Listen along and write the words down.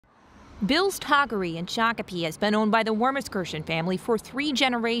Bill's Taquery in Shakopee has been owned by the Wormuskirchen family for 3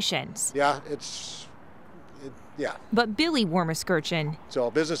 generations. Yeah. But Billy Wormuskirchen, So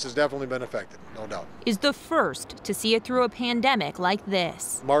business has definitely been affected, no doubt. is the first to see it through a pandemic like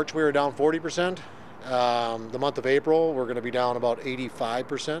this. March, we were down 40%. The month of April, we're going to be down about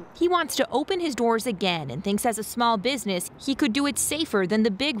 85%. He wants to open his doors again and thinks as a small business, he could do it safer than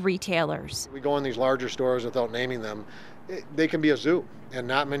the big retailers. We go in these larger stores without naming them. They can be a zoo, and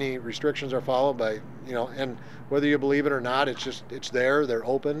not many restrictions are followed by, and whether you believe it or not, it's there, they're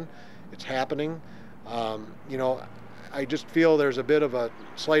open, it's happening. I just feel there's a bit of a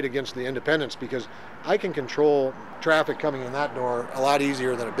slight against the independents because I can control traffic coming in that door a lot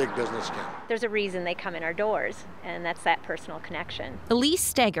easier than a big business can. There's a reason they come in our doors, and that's that personal connection. Elise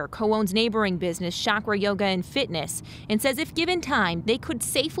Steger co-owns neighboring business Chakra Yoga and Fitness and says if given time, they could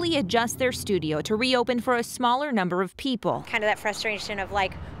safely adjust their studio to reopen for a smaller number of people. Kind of that frustration of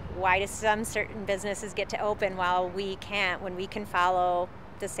like, why do some certain businesses get to open while we can't, when we can follow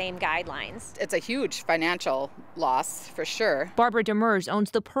the same guidelines? It's a huge financial loss for sure. Barbara Demers owns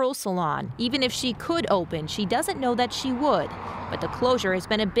the Pearl Salon. Even if she could open, she doesn't know that she would. But the closure has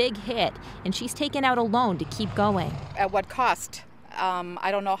been a big hit, and she's taken out a loan to keep going. At what cost? I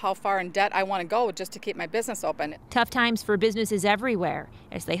don't know how far in debt I want to go just to keep my business open. Tough times for businesses everywhere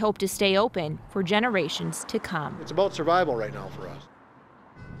as they hope to stay open for generations to come. It's about survival right now for us.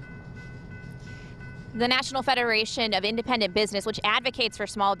 The National Federation of Independent Business, which advocates for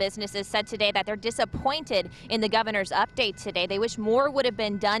small businesses, said today that they're disappointed in the governor's update today. They wish more would have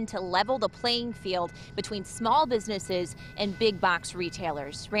been done to level the playing field between small businesses and big box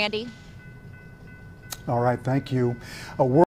retailers. Randy? All right, thank you.